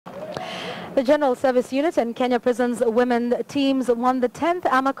The General Service Unit and Kenya Prisons women teams won the 10th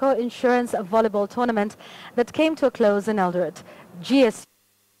AMACO Insurance Volleyball Tournament that came to a close in Eldoret. GSU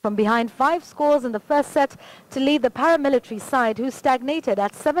from behind 5 scores in the first set to lead the paramilitary side, who stagnated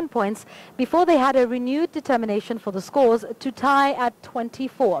at 7 points before they had a renewed determination for the scores to tie at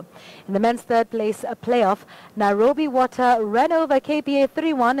 24. In the men's third place playoff, Nairobi Water ran over KPA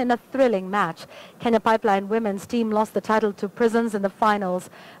 3-1 in a thrilling match. Kenya Pipeline women's team lost the title to Prisons in the finals.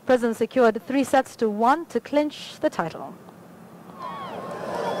 Prisons secured 3-1 to clinch the title.